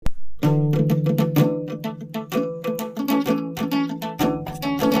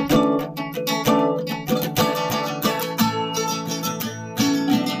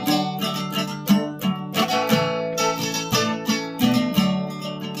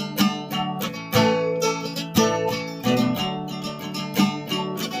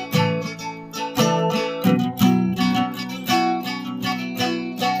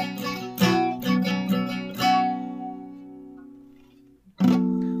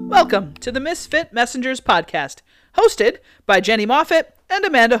Welcome to the Misfit Messengers podcast, hosted by Jenny Moffat and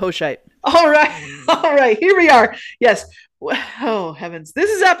Amanda Hoshite. All right, here we are. Yes. Oh, heavens.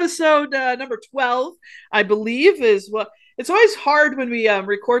 This is episode number 12, I believe, is what it's always hard when we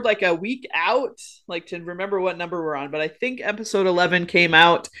record like a week out, like to remember what number we're on. But I think episode 11 came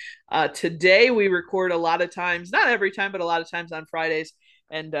out today. We record a lot of times, not every time, but a lot of times on Fridays.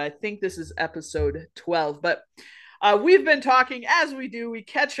 And I think this is episode 12. But we've been talking as we do. We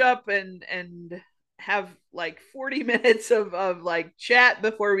catch up and have like 40 minutes of like chat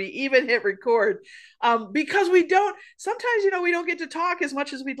before we even hit record, because we don't sometimes, we don't get to talk as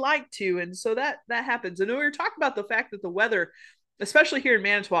much as we'd like to, and so that happens. And we were talking about the fact that the weather, especially here in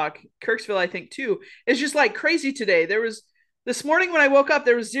Manitowoc, Kirksville, I think too, is just like crazy today. There was this morning when I woke up,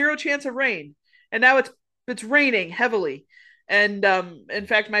 there was zero chance of rain, and now it's raining heavily. And in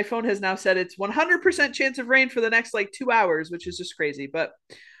fact, my phone has now said it's 100% chance of rain for the next like 2 hours, which is just crazy. But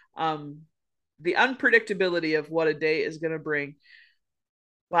the unpredictability of what a day is going to bring.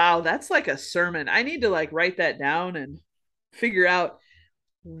 Wow, that's like a sermon. I need to like write that down and figure out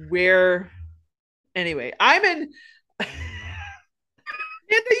where. Anyway, I'm in. You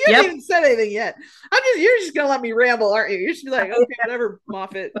haven't even said anything yet. You're just gonna let me ramble, aren't you? You're just be like, okay, whatever,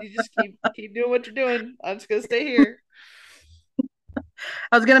 Moffat. You just keep doing what you're doing. I'm just gonna stay here.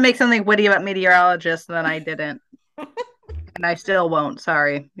 I was gonna make something witty about meteorologists, and then I didn't, and I still won't.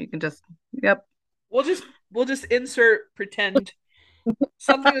 Sorry. You can just, yep. We'll just insert pretend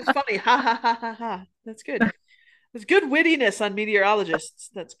something that's funny. Ha ha ha ha ha. That's good. There's good wittiness on meteorologists.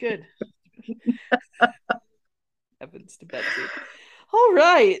 That's good. Heavens to Betsy. All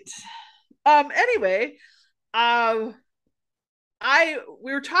right. Anyway, I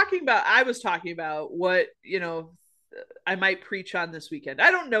was talking about what, I might preach on this weekend.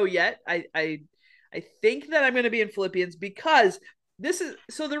 I don't know yet. I think that I'm going to be in Philippians, because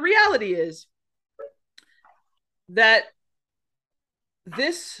the reality is that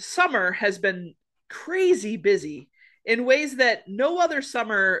this summer has been crazy busy in ways that no other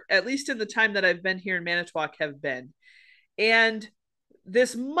summer, at least in the time that I've been here in Manitowoc, have been. And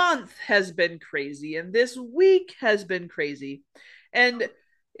this month has been crazy, and this week has been crazy. And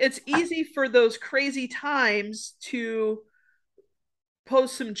it's easy for those crazy times to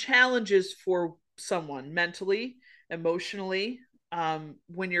pose some challenges for someone mentally, emotionally,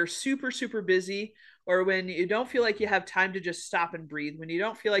 when you're super, super busy, or when you don't feel like you have time to just stop and breathe, when you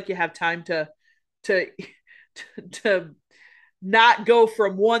don't feel like you have time to to not go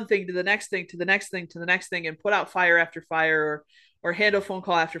from one thing to the next thing to the next thing to the next thing, and put out fire after fire, or handle phone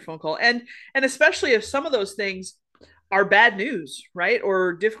call after phone call, and especially if some of those things are bad news, right,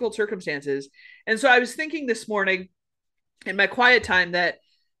 or difficult circumstances. And so I was thinking this morning in my quiet time that,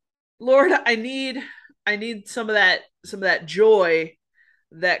 Lord, I need some of that joy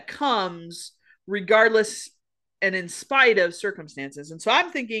that comes regardless and in spite of circumstances. And so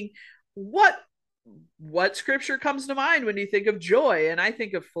I'm thinking, what scripture comes to mind when you think of joy? And I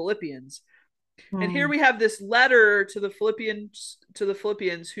think of Philippians. And here we have this letter to the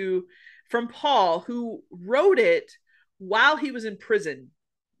Philippians who, from Paul, who wrote it while he was in prison.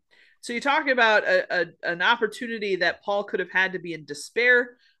 So you talk about an opportunity that Paul could have had to be in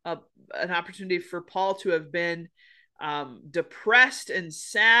despair, an opportunity for Paul to have been depressed and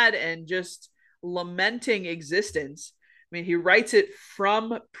sad and just lamenting existence. I mean, he writes it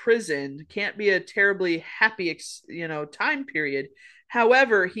from prison. Can't be a terribly happy, time period.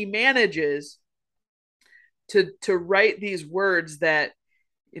 However, he manages to write these words that,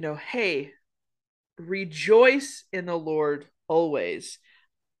 hey, rejoice in the Lord always.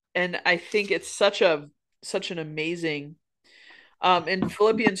 And I think it's such an amazing. In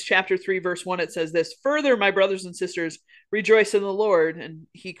Philippians chapter 3, verse 1, it says this: "Further, my brothers and sisters, rejoice in the Lord." And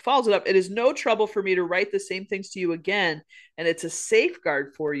he follows it up: "It is no trouble for me to write the same things to you again, and it's a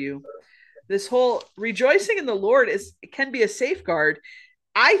safeguard for you." This whole rejoicing in the Lord can be a safeguard,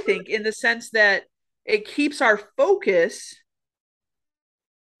 I think, in the sense that it keeps our focus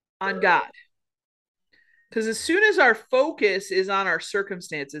on God. Because as soon as our focus is on our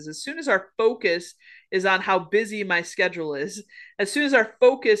circumstances, as soon as our focus is on how busy my schedule is, as soon as our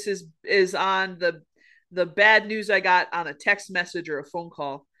focus is on the bad news I got on a text message or a phone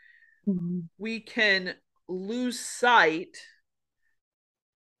call, we can lose sight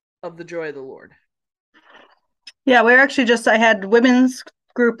of the joy of the Lord. Yeah, I had women's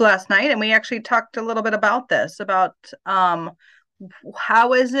group last night, and we actually talked a little bit about this, about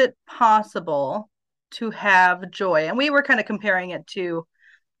how is it possible to have joy. And we were kind of comparing it to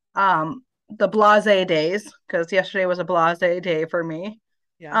the blase days, because yesterday was a blase day for me.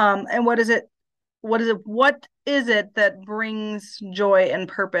 Yeah. And what is it what is it that brings joy and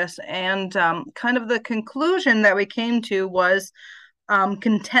purpose? And kind of the conclusion that we came to was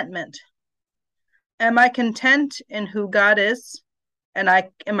contentment. Am I content in who God is? And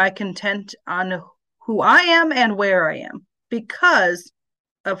am I content on who I am and where I am because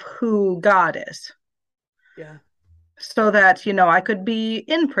of who God is? Yeah. So that, I could be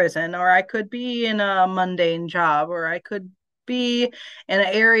in prison, or I could be in a mundane job, or I could be in an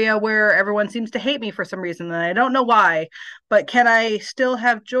area where everyone seems to hate me for some reason and I don't know why. But can I still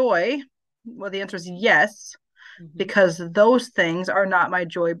have joy? Well, the answer is yes, because those things are not my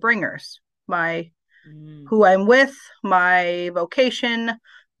joy bringers. My who I'm with, my vocation,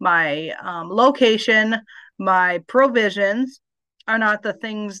 my location, my provisions are not the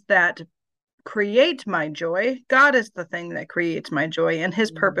things that create my joy. God is the thing that creates my joy, and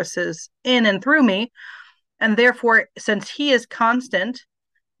his purpose is in and through me. And therefore, since he is constant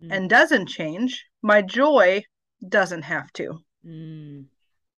and doesn't change, my joy doesn't have to. Man,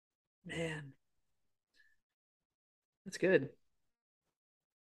 that's good.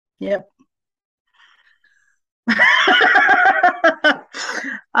 Yep.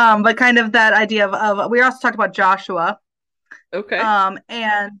 But kind of that idea of we also talked about Joshua. Okay.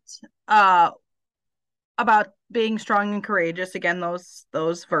 And about being strong and courageous. Again,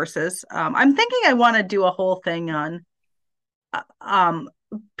 those verses. I'm thinking I want to do a whole thing on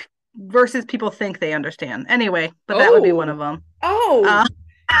verses people think they understand. Anyway, but that would be one of them. Oh,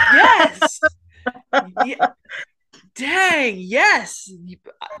 yes. Yeah. Dang, yes.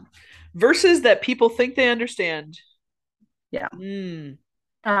 Verses that people think they understand. Yeah.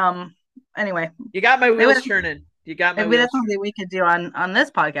 Anyway, you got my wheels turning. You got my maybe wheels that's something we could do on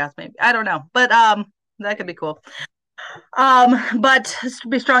this podcast. Maybe, I don't know, but that could be cool. But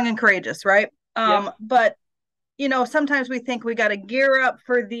be strong and courageous, right? Yep. But sometimes we think we got to gear up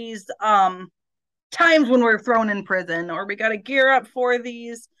for these times when we're thrown in prison, or we got to gear up for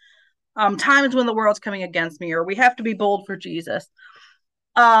these times when the world's coming against me, or we have to be bold for Jesus.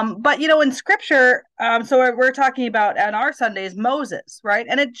 But in scripture, so we're talking about on our Sundays Moses, right?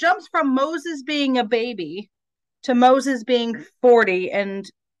 And it jumps from Moses being a baby to Moses being 40 and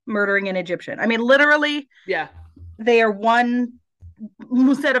murdering an Egyptian. I mean, literally, yeah, they are one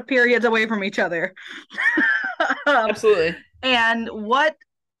set of periods away from each other. Absolutely. And what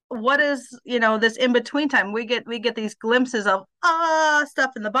is this in between time? We get these glimpses of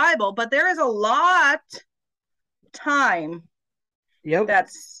stuff in the Bible, but there is a lot time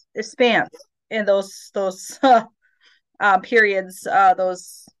that's spans in those periods,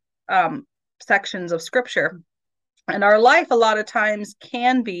 those sections of scripture. And our life a lot of times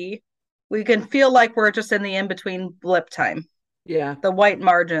we can feel like we're just in the in-between blip time. Yeah. The white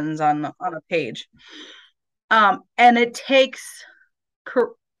margins on a page. And it takes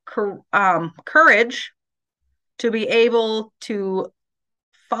courage to be able to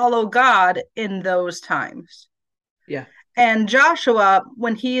follow God in those times. Yeah. And Joshua,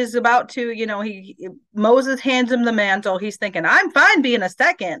 when he is about to, Moses hands him the mantle. He's thinking, I'm fine being a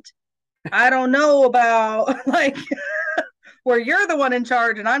second. I don't know about like where you're the one in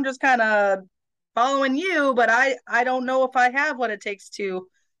charge and I'm just kind of following you, but I don't know if I have what it takes to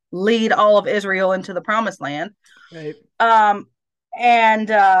lead all of Israel into the promised land. Right. And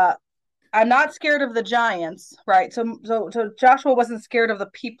I'm not scared of the giants, right? So Joshua wasn't scared of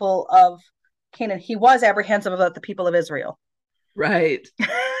the people of Canaan. He was apprehensive about the people of Israel. Right.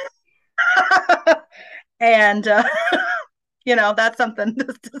 And that's something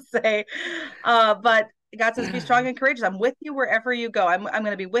to say. But God says, be strong and courageous. I'm with you wherever you go. I'm going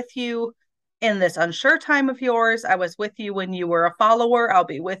to be with you in this unsure time of yours. I was with you when you were a follower. I'll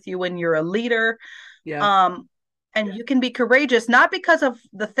be with you when you're a leader. Yeah. And you can be courageous, not because of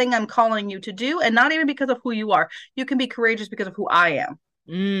the thing I'm calling you to do, and not even because of who you are. You can be courageous because of who I am.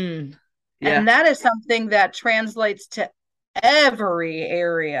 Yeah. And that is something that translates to every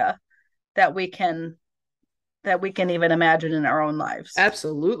area that we can even imagine in our own lives.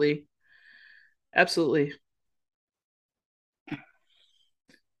 Absolutely. Absolutely.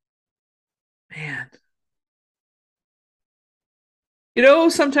 Man.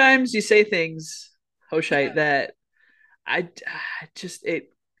 Sometimes you say things, Hoshite, that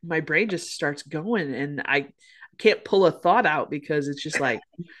my brain just starts going and I can't pull a thought out because it's just like,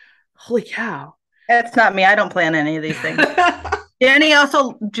 holy cow. That's not me. I don't plan any of these things. Danny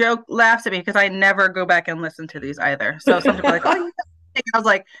also laughs at me because I never go back and listen to these either. So some people are like, oh, I was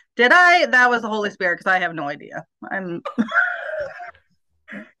like, did I? That was the Holy Spirit because I have no idea. I'm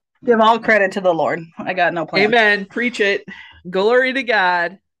give all credit to the Lord. I got no plan. Amen. Preach it. Glory to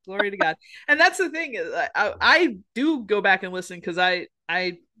God. Glory to God. And that's the thing. I do go back and listen because I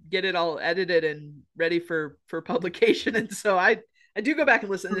get it all edited and ready for publication. And so I do go back and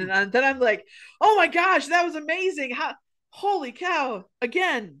listen, and then I'm like, oh my gosh, that was amazing. How, holy cow,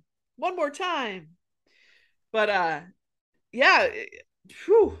 again, one more time. But yeah,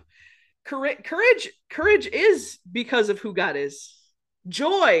 whew, courage is because of who God is.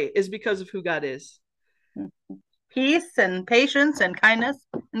 Joy is because of who God is. Peace and patience and kindness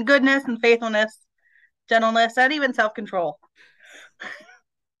and goodness and faithfulness, gentleness, and even self-control.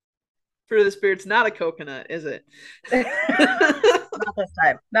 Fruit of the Spirit's not a coconut, is it? Not this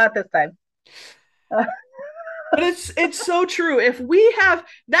time. Not this time. But it's so true. If we have,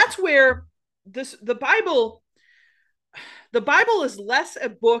 that's where the Bible is less a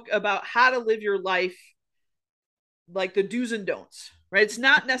book about how to live your life, like the do's and don'ts, right? It's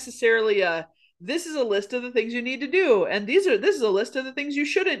not necessarily this is a list of the things you need to do, and this is a list of the things you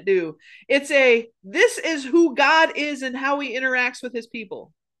shouldn't do. It's this is who God is and how he interacts with his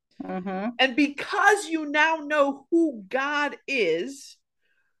people. Mm-hmm. And because you now know who God is,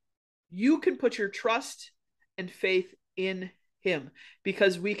 you can put your trust and faith in him,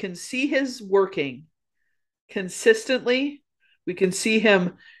 because we can see his working consistently. We can see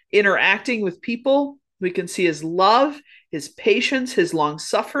him interacting with people. We can see his love, his patience, his long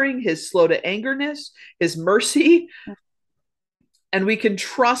suffering, his slow to angerness, his mercy. And we can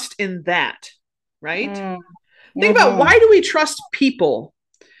trust in that, right? Mm-hmm. Think about, why do we trust people?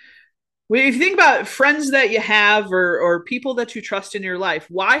 If you think about friends that you have, or people that you trust in your life,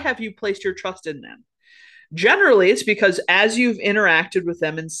 why have you placed your trust in them? Generally, it's because as you've interacted with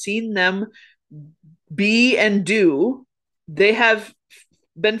them and seen them be and do, they have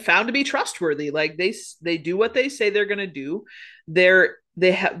been found to be trustworthy. Like they do what they say they're going to do. They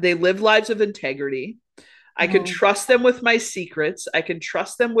live lives of integrity. I can trust them with my secrets. I can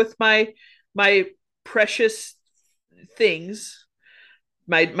trust them with my precious things,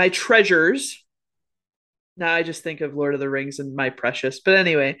 my treasures. Now I just think of Lord of the Rings and my precious. But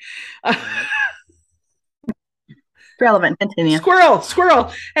anyway, relevant. Continue.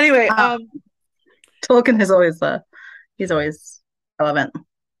 Squirrel. Anyway, Tolkien is always he's always relevant.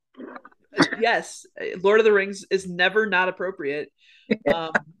 Yes, Lord of the Rings is never not appropriate,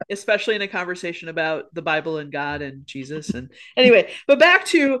 especially in a conversation about the Bible and God and Jesus. And anyway, but back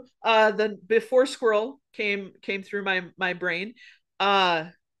to the before squirrel came through my brain.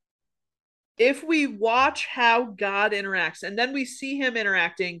 If we watch how God interacts, and then we see him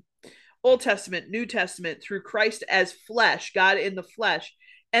interacting Old Testament, New Testament, through Christ as flesh, God in the flesh,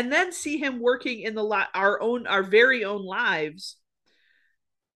 and then see him working in our very own lives.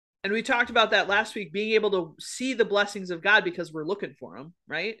 And we talked about that last week, being able to see the blessings of God because we're looking for them,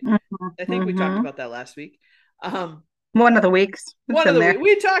 right? Mm-hmm. I think we talked about that last week. One of the weeks. We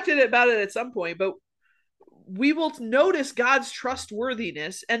talked about it at some point, but we will notice God's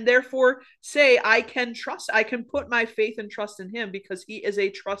trustworthiness and therefore say, I can put my faith and trust in him because he is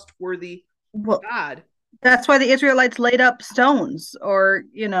a trustworthy God. That's why the Israelites laid up stones, or,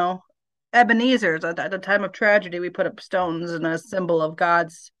 Ebenezer's. At the time of tragedy, we put up stones in a symbol of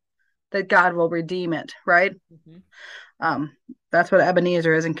that God will redeem it, right? Mm-hmm. That's what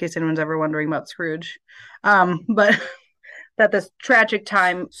Ebenezer is, in case anyone's ever wondering about Scrooge. But that this tragic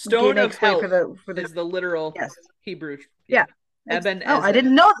time, stone of help is the literal Hebrew. Yeah. Ebenezer. Oh, I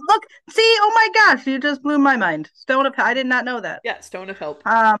didn't know. Look, see, oh my gosh, you just blew my mind. Stone of help. I did not know that. Yeah, stone of help.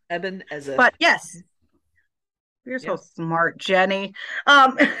 Ebenezer. But yes, you're so smart, Jenny.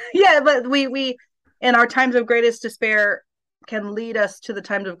 Yeah, but we in our times of greatest despair can lead us to the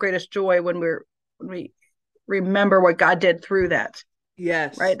times of greatest joy when we remember what God did through that.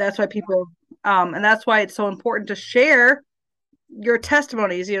 Yes. Right. That's why people, and that's why it's so important to share your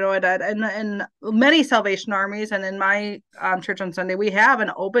testimonies. In many Salvation Armies and in my church on Sunday, we have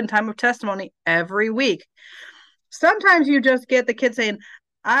an open time of testimony every week. Sometimes you just get the kids saying,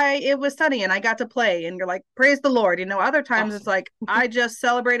 it was sunny and I got to play, and you're like, praise the Lord. Other times It's like, I just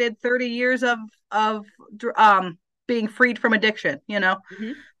celebrated 30 years of being freed from addiction,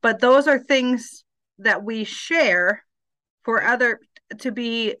 mm-hmm. But those are things that we share to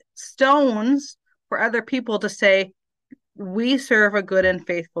be stones for other people to say, we serve a good and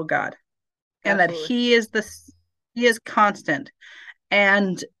faithful God. And Absolutely. That he is constant.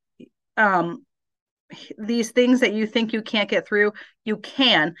 And these things that you think you can't get through, you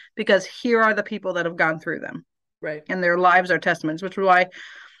can, because here are the people that have gone through them. Right. And their lives are testaments, which is why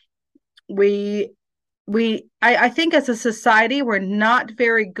I think as a society, we're not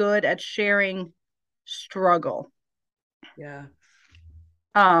very good at sharing struggle. Yeah.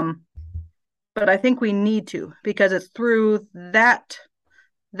 But I think we need to, because it's through that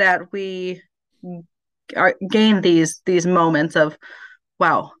we gain these moments of,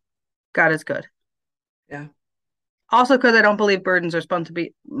 wow, God is good. Yeah. Also, because I don't believe burdens are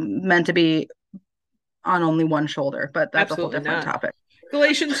meant to be on only one shoulder, but that's a whole Absolutely different not. topic.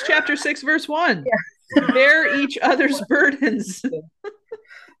 Galatians chapter 6, verse 1. Yeah. Bear each other's burdens.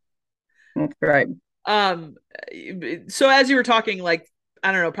 Right. So as you were talking, like,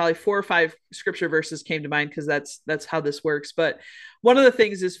 I don't know, probably 4 or 5 scripture verses came to mind because that's how this works. But one of the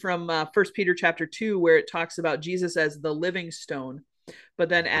things is from 1 Peter chapter 2, where it talks about Jesus as the living stone. But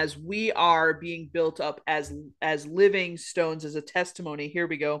then as we are being built up as living stones, as a testimony, here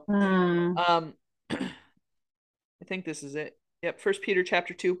we go. I think this is it. Yep, 1 Peter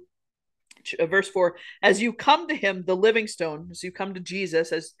chapter 2, verse 4. As you come to him, the living stone, as you come to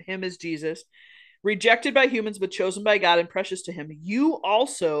Jesus, as him is Jesus, rejected by humans but chosen by God and precious to him, you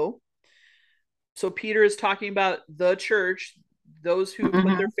also, so Peter is talking about the church, those who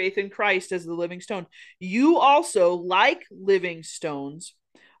put their faith in Christ as the living stone. You also, like living stones,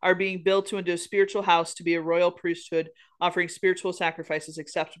 are being built into a spiritual house to be a royal priesthood, offering spiritual sacrifices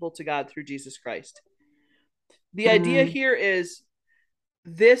acceptable to God through Jesus Christ. The idea here is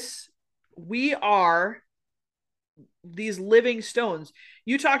this: we are these living stones.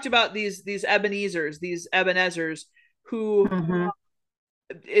 You talked about these Ebenezers, who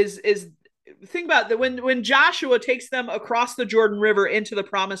is think about that when Joshua takes them across the Jordan River into the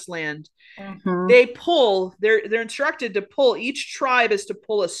promised land, they're instructed to pull, each tribe is to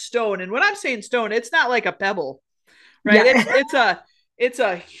pull a stone. And when I'm saying stone, it's not like a pebble, right? Yeah. It's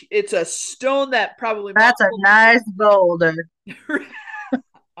a stone that probably That's a nice boulder.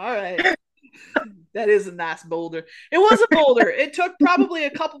 All right. That is a nice boulder. It was a boulder. It took probably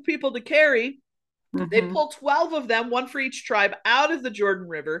a couple people to carry. They pulled 12 of them, one for each tribe, out of the Jordan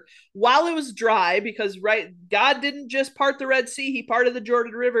River while it was dry, because God didn't just part the Red Sea, he parted the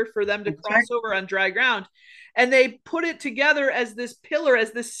Jordan River for them to cross over on dry ground. And they put it together as this pillar,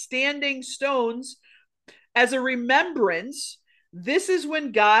 as this standing stones, as a remembrance. This is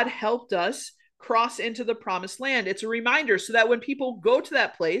when God helped us cross into the promised land. It's a reminder so that when people go to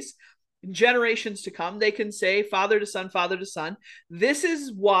that place, generations to come, they can say, father to son, father to son, this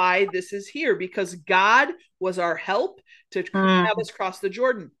is why this is here, because God was our help to have us cross the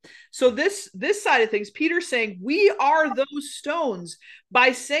Jordan. So this side of things, Peter's saying we are those stones,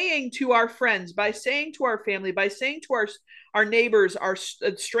 by saying to our friends, by saying to our family, by saying to our neighbors, our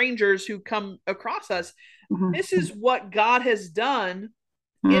strangers who come across us, this is what God has done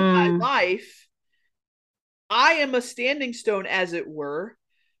in my life. I am a standing stone, as it were,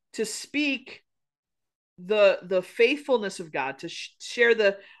 to speak the faithfulness of God, to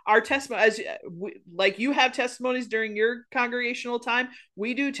share our testimony. Like you have testimonies during your congregational time,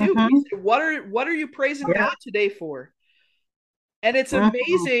 we do too. We say, what are you praising God today for? And it's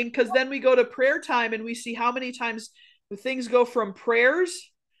amazing, because then we go to prayer time and we see how many times things go from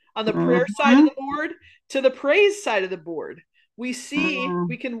prayers on the prayer side of the board to the praise side of the board. We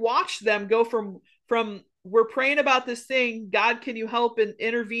can watch them go from we're praying about this thing, God, can you help and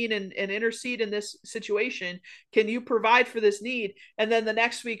intervene and intercede in this situation? Can you provide for this need? And then the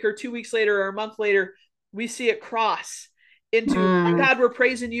next week or 2 weeks later or a month later, we see it cross into, oh God, we're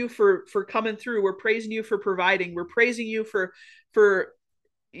praising you for coming through. We're praising you for providing. We're praising you for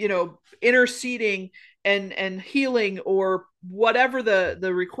interceding and healing, or whatever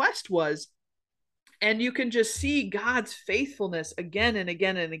the request was. And you can just see God's faithfulness again and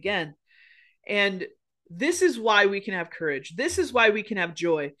again and again. And this is why we can have courage. This is why we can have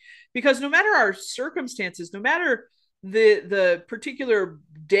joy, because no matter our circumstances, no matter the particular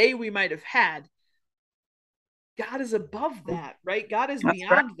day we might have had, God is above that, right? God is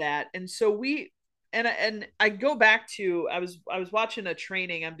beyond that. And so and I go back to, I was watching a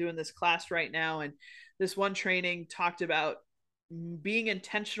training. I'm doing this class right now, and this one training talked about being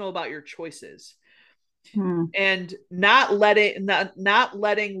intentional about your choices, and not letting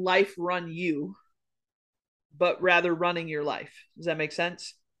life run you, but rather running your life. Does that make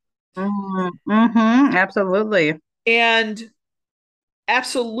sense? Absolutely. And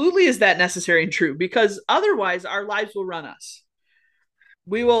absolutely is that necessary and true, because otherwise our lives will run us.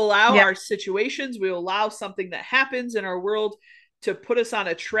 We will allow our situations, we will allow something that happens in our world to put us on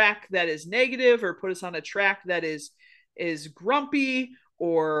a track that is negative, or put us on a track that is grumpy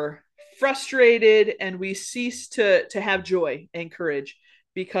or frustrated, and we cease to have joy and courage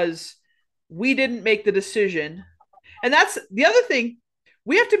because we didn't make the decision. And that's the other thing,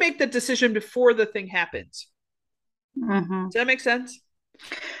 we have to make the decision before the thing happens. Does that make sense?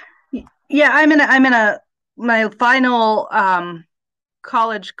 Yeah, I'm in my final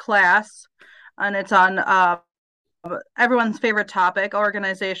college class, and it's on everyone's favorite topic,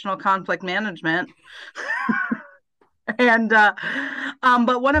 organizational conflict management. And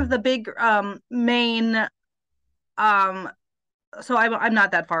but one of the big main so I'm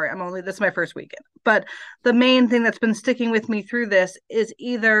not that far. This is my first weekend. But the main thing that's been sticking with me through this is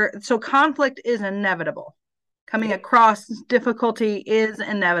conflict is inevitable. Coming Yep. across difficulty is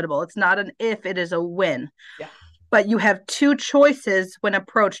inevitable. It's not an if, it is a when. Yeah. But you have two choices when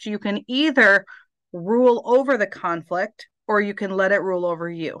approached. You can either rule over the conflict or you can let it rule over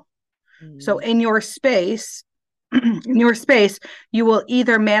you. So Mm-hmm. in your space, in your space, you will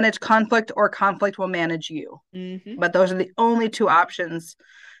either manage conflict or conflict will manage you. Mm-hmm. But those are the only two options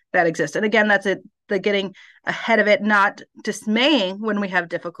that exist. And again, that's it, the getting ahead of it, not dismaying when we have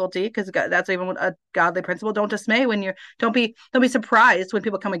difficulty, because that's even a godly principle. Don't dismay when you're, don't be surprised when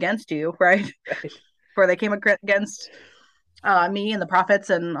people come against you, right? Right. For they came against me and the prophets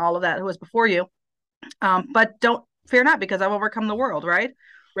and all of that who was before you. But don't fear not, because I've overcome the world, right?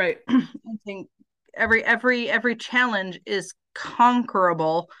 Right. I think every challenge is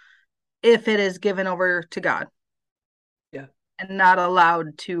conquerable if it is given over to God Yeah. and not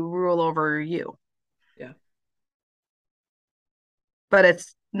allowed to rule over you. Yeah. But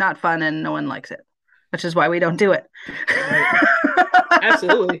it's not fun and no one likes it, which is why we don't do it. Right.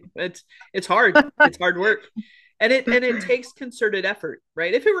 Absolutely. It's hard. It's hard work. And it takes concerted effort,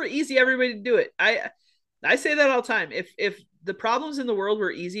 right? If it were easy, everybody would do it. I say that all the time. If the problems in the world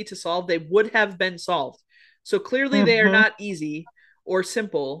were easy to solve, they would have been solved. So clearly they are Mm-hmm. not easy or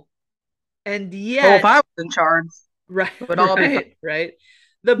simple. And Oh, if yet, I was in charge, right, it would all be fun. right.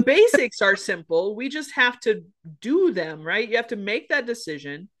 The basics are simple. We just have to do them, right? You have to make that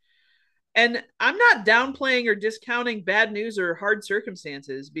decision. And I'm not downplaying or discounting bad news or hard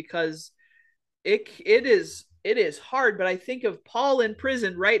circumstances, because it is hard. But I think of Paul in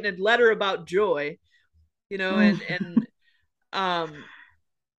prison writing a letter about joy, and um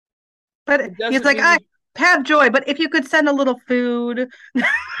But it he's doesn't like, mean I we have joy, but if you could send a little food.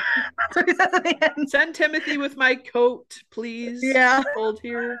 That's what he says at the end. send Timothy with my coat, please. Yeah, Hold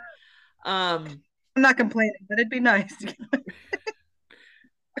here. Um I'm not complaining, but it'd be nice.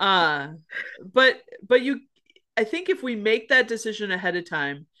 uh but you I think if we make that decision ahead of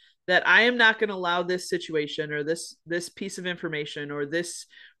time, that I am not going to allow this situation or this piece of information or this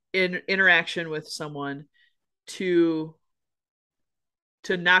interaction with someone to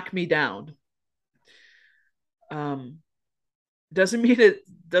knock me down. um doesn't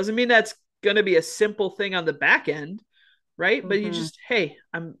mean that's going to be a simple thing on the back end, right? But you Mm-hmm. just, hey,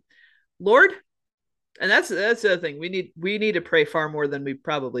 I'm Lord. And that's the other thing. We need to pray far more than we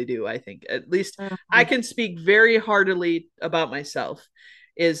probably do. I think, at least I Mm-hmm. can speak very heartily about myself,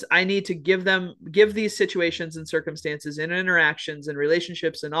 is I need to give these situations and circumstances and interactions and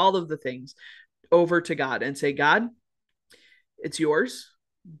relationships and all of the things over to God and say, God, it's yours.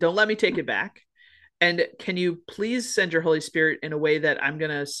 Don't let me take it back. And can you please send your Holy Spirit in a way that I'm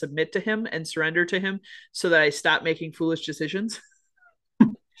going to submit to him and surrender to him, so that I stop making foolish decisions?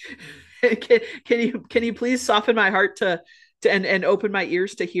 Can you please soften my heart to and open my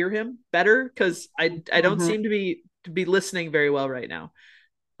ears to hear him better, because I don't Mm-hmm. seem to be listening very well right now.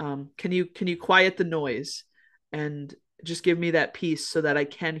 Can you quiet the noise and just give me that peace, so that I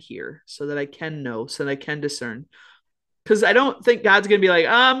can hear, so that I can know, so that I can discern? Because I don't think God's gonna be like,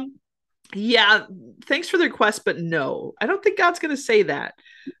 yeah, thanks for the request, but no, I don't think God's gonna say that.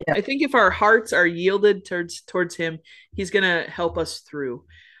 Yeah. I think if our hearts are yielded towards him, he's gonna help us through,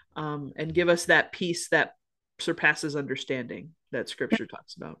 and give us that peace that surpasses understanding that scripture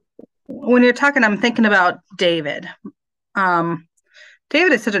talks about. When you're talking, I'm thinking about David. Um,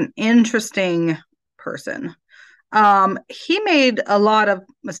 David is such an interesting person. He made a lot of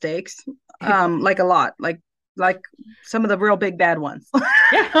mistakes, like a lot, like some of the real big bad ones.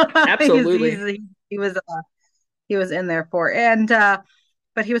 Yeah, he's, absolutely. he's, he was in there for, and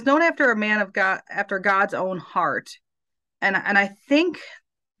but he was known after a man of God, after God's own heart, and I think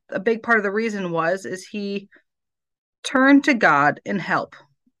a big part of the reason is he turned to God in help.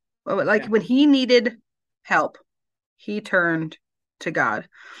 Like Yeah. when he needed help, he turned to God.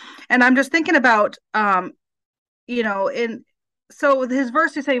 And I'm just thinking about in so his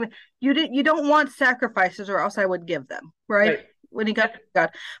verse is saying you don't want sacrifices or else I would give them, right? Right. When he got Yeah. to God.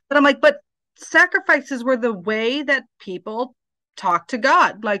 But I'm like, but sacrifices were the way that people talked to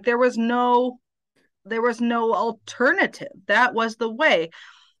God. Like there was no alternative. That was the way.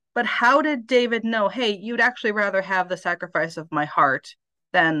 But how did David know, hey, you'd actually rather have the sacrifice of my heart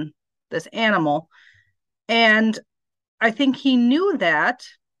than this animal? And I think he knew that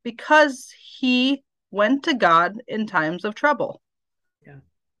because he went to God in times of trouble. Yeah.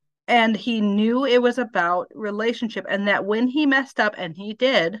 And he knew it was about relationship, and that when he messed up, and he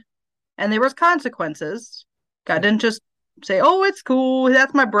did, and there was consequences, God didn't just say, "Oh, it's cool.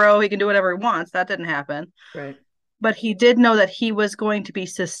 That's my bro. He can do whatever he wants." That didn't happen. Right. But he did know that he was going to be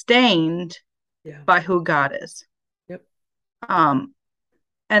sustained Yeah. by who God is. Yep. Um,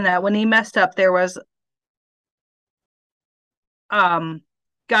 and that when he messed up, there was God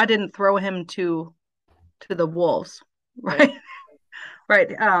didn't throw him to the wolves, right? Right.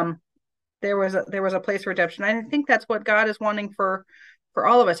 There was a place for redemption. I think that's what God is wanting for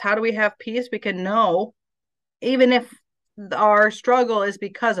all of us. How do we have peace? We can know, even if our struggle is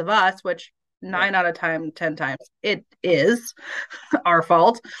because of us, which 9 out of 10 times it is our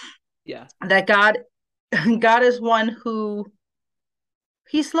fault. Yeah. That God is one who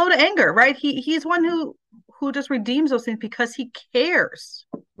he's slow to anger, right? He's one who just redeems those things because he cares.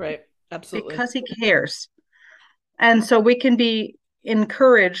 Right. Absolutely. Because he cares. And so we can be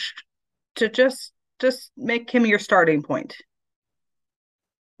encouraged to just make him your starting point.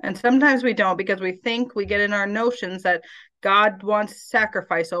 And sometimes we don't, because we think, we get in our notions that God wants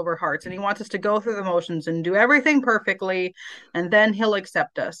sacrifice over hearts and he wants us to go through the motions and do everything perfectly, and then he'll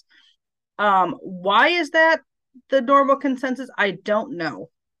accept us. Why is that the normal consensus? I don't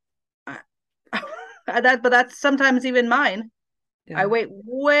know. But that's sometimes even mine. Yeah. I wait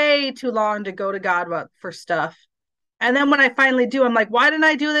way too long to go to God for stuff. And then when I finally do, I'm like, why didn't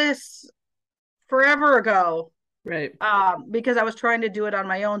I do this forever ago? Right. Because I was trying to do it on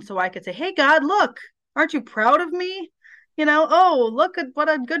my own so I could say, hey, God, look, aren't you proud of me? Oh, look at what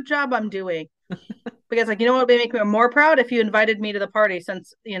a good job I'm doing. Because, like, what would make me more proud? If you invited me to the party,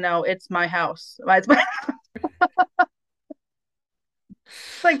 since, it's my house. It's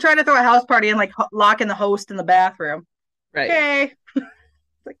like trying to throw a house party and, like, locking the host in the bathroom. Right. Okay.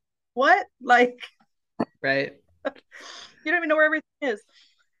 Like, what? Like, right. You don't even know where everything is.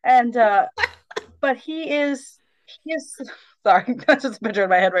 And, but he is, sorry, that's just a picture in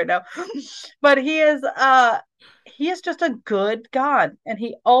my head right now. But he is just a good God, and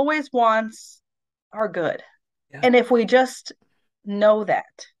he always wants our good. Yeah. And if we just know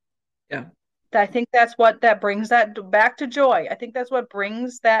that, Yeah. I think that's what that brings that back to joy. I think that's what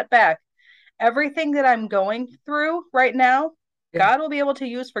brings that back. Everything that I'm going through right now, God will be able to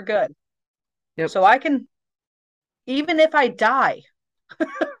use for good. Yep. So I can, even if I die,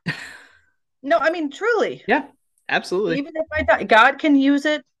 no, I mean, truly. Yeah, absolutely. Even if I die, God can use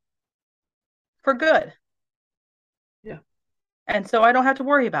it for good. Yeah. And so I don't have to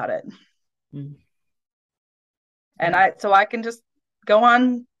worry about it. Mm. And I can just go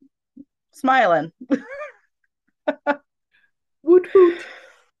on smiling. Woot woot.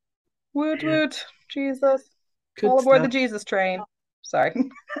 Woot woot. Jesus. Good All aboard the stuff. Jesus train. Sorry.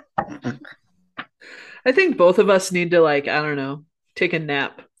 I think both of us need to, like, I don't know, take a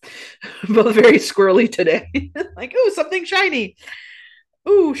nap. Both very squirrely today. Like, ooh, something shiny.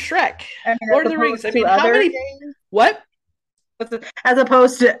 Ooh, Shrek. I mean, Lord of the Rings. I mean, how other many days? what? As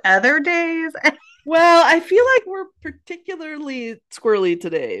opposed to other days? Well, I feel like we're particularly squirrely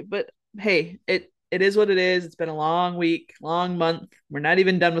today, but hey, it is what it is. It's been a long week, long month. We're not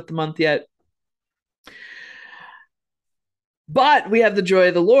even done with the month yet. But we have the joy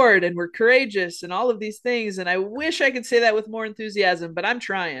of the Lord and we're courageous and all of these things. And I wish I could say that with more enthusiasm, but I'm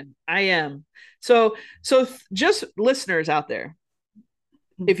trying. I am. So just listeners out there,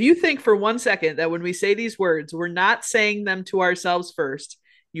 if you think for 1 second that when we say these words, we're not saying them to ourselves first,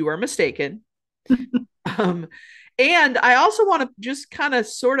 you are mistaken. And I also want to just kind of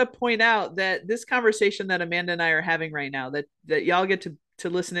sort of point out that this conversation that Amanda and I are having right now, that y'all get to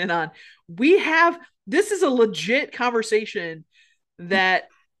listen in on, this is a legit conversation that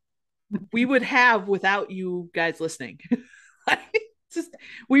we would have without you guys listening.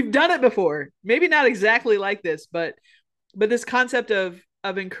 We've done it before, maybe not exactly like this, but this concept of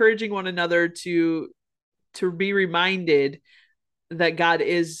encouraging one another to be reminded that God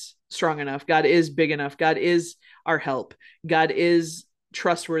is strong enough, God is big enough, God is our help, God is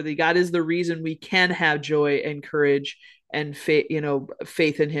trustworthy, God is the reason we can have joy and courage and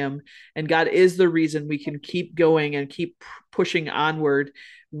faith in him, and God is the reason we can keep going and keep pushing onward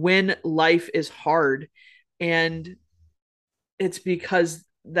when life is hard. And it's because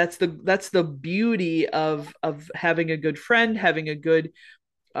that's the beauty of having a good friend, having a good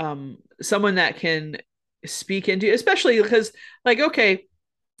someone that can speak into, especially because, like, okay,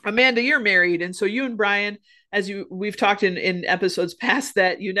 Amanda, you're married, and so you and Brian, we've talked in episodes past,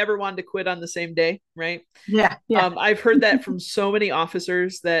 that you never wanted to quit on the same day, right? Yeah. I've heard that from so many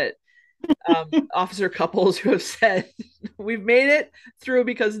officers, that officer couples who have said we've made it through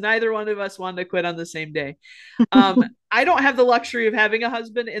because neither one of us wanted to quit on the same day. I don't have the luxury of having a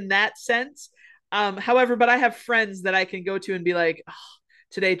husband in that sense. However, but I have friends that I can go to and be like, oh,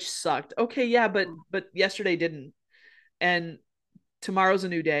 today sucked. Okay, yeah, but yesterday didn't. And tomorrow's a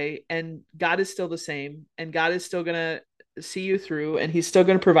new day, and God is still the same, and God is still going to see you through, and he's still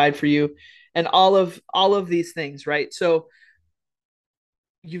going to provide for you, and all of these things, right? So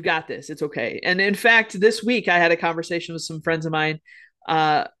you've got this. It's okay. And in fact, this week I had a conversation with some friends of mine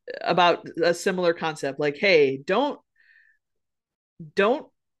about a similar concept. Like, hey, don't don't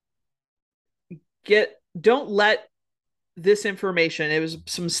let this information, it was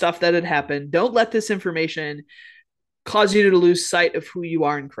some stuff that had happened, don't let this information cause you to lose sight of who you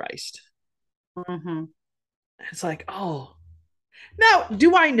are in Christ. Mm-hmm. It's like, oh, now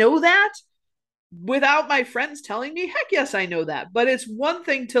do I know that without my friends telling me? Heck yes, I know that. But it's one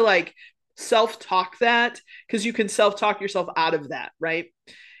thing to like self-talk that, because you can self-talk yourself out of that, right?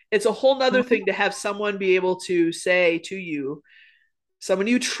 It's a whole nother thing to have someone be able to say to you, someone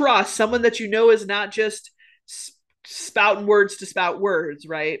you trust, someone that you know is not just spouting words to spout words,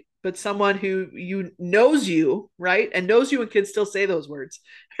 right? But someone who knows you, right? And knows you and can still say those words,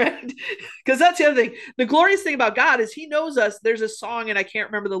 right? Because that's the other thing. The glorious thing about God is he knows us. There's a song, and I can't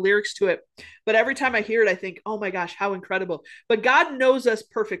remember the lyrics to it, but every time I hear it, I think, oh my gosh, how incredible. But God knows us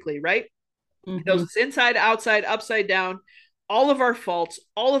perfectly, right? Mm-hmm. He knows us inside, outside, upside down, all of our faults,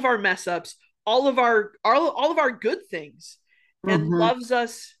 all of our mess ups, all of our good things, and loves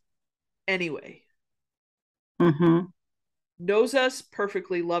us anyway. Knows us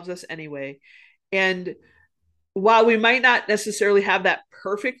perfectly, loves us anyway. And while we might not necessarily have that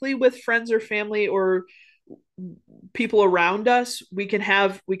perfectly with friends or family or people around us, we can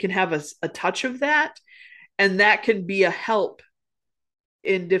have a touch of that, and that can be a help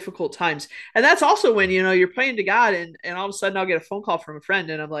in difficult times. And that's also when, you know, you're praying to God, and all of a sudden I'll get a phone call from a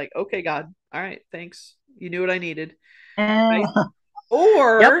friend, and I'm like, okay, God, all right, thanks, you knew what I needed. Right?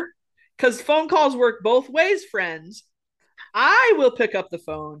 Or because phone calls work both ways, friends, I will pick up the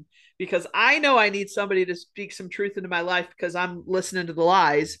phone because I know I need somebody to speak some truth into my life because I'm listening to the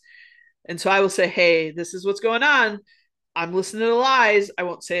lies. And so I will say, hey, this is what's going on. I'm listening to the lies. I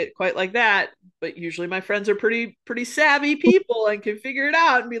won't say it quite like that, but usually my friends are pretty savvy people and can figure it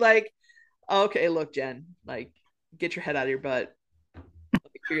out and be like, okay, look, Jen, like, get your head out of your butt. Let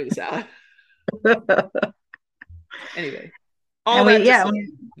me figure this out. Anyway.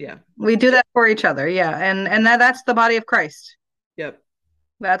 We do that for each other. Yeah. And that's the body of Christ. Yep.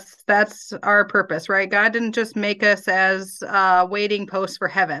 That's our purpose, right? God didn't just make us as waiting posts for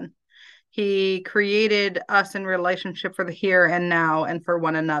heaven. He created us in relationship for the here and now and for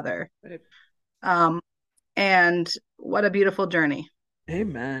one another. Right. And what a beautiful journey.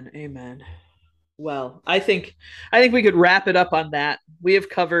 Amen. Amen. Well, I think we could wrap it up on that. We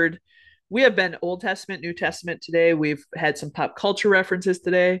have been Old Testament, New Testament today. We've had some pop culture references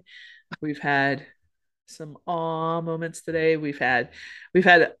today. We've had some awe moments today. We've had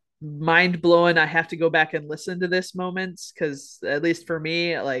mind blowing. I have to go back and listen to this moments because at least for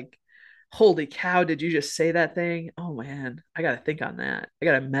me, like, holy cow, did you just say that thing? Oh man, I got to think on that. I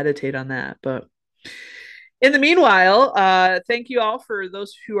got to meditate on that. But in the meanwhile, thank you all for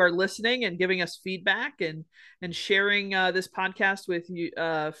those who are listening and giving us feedback and sharing this podcast with you,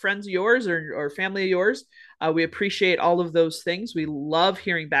 friends of yours or family of yours. We appreciate all of those things. We love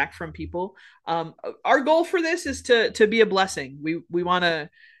hearing back from people. Our goal for this is to be a blessing. We want to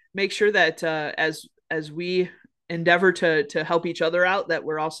make sure that as we endeavor to help each other out, that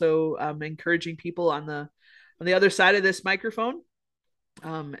we're also encouraging people on the other side of this microphone.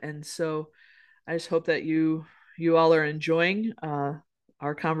 And so I just hope that you all are enjoying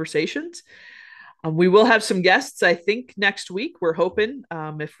our conversations. We will have some guests, I think, next week. We're hoping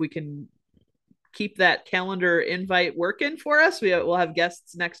if we can keep that calendar invite working for us, we'll have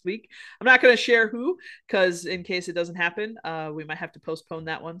guests next week. I'm not going to share who, because in case it doesn't happen, we might have to postpone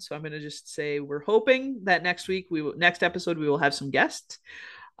that one. So I'm going to just say we're hoping that next episode we will have some guests,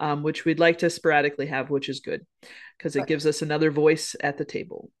 which we'd like to sporadically have, which is good because it gives us another voice at the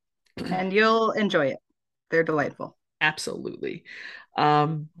table. And you'll enjoy it. They're delightful. Absolutely.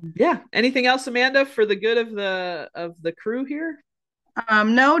 Yeah. Anything else, Amanda, for the good of the crew here?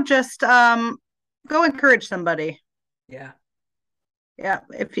 No, just go encourage somebody. Yeah. Yeah.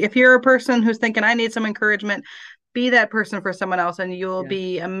 If you're a person who's thinking, I need some encouragement, be that person for someone else, and you'll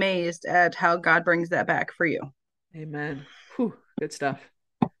be amazed at how God brings that back for you. Amen. Whew, good stuff.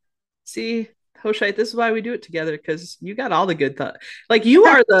 See, Hoshite, this is why we do it together, because you got all the good thought. Like,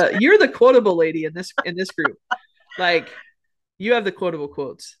 you're the quotable lady in this group. Like, you have the quotable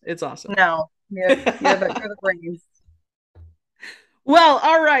quotes. It's awesome. No, you're the brains. Well,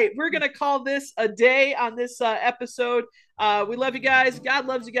 all right. We're going to call this a day on this episode. We love you guys. God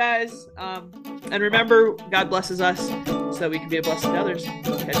loves you guys. And remember, God blesses us. So so that we can be a blessing to others.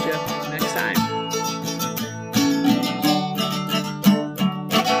 Catch you next time.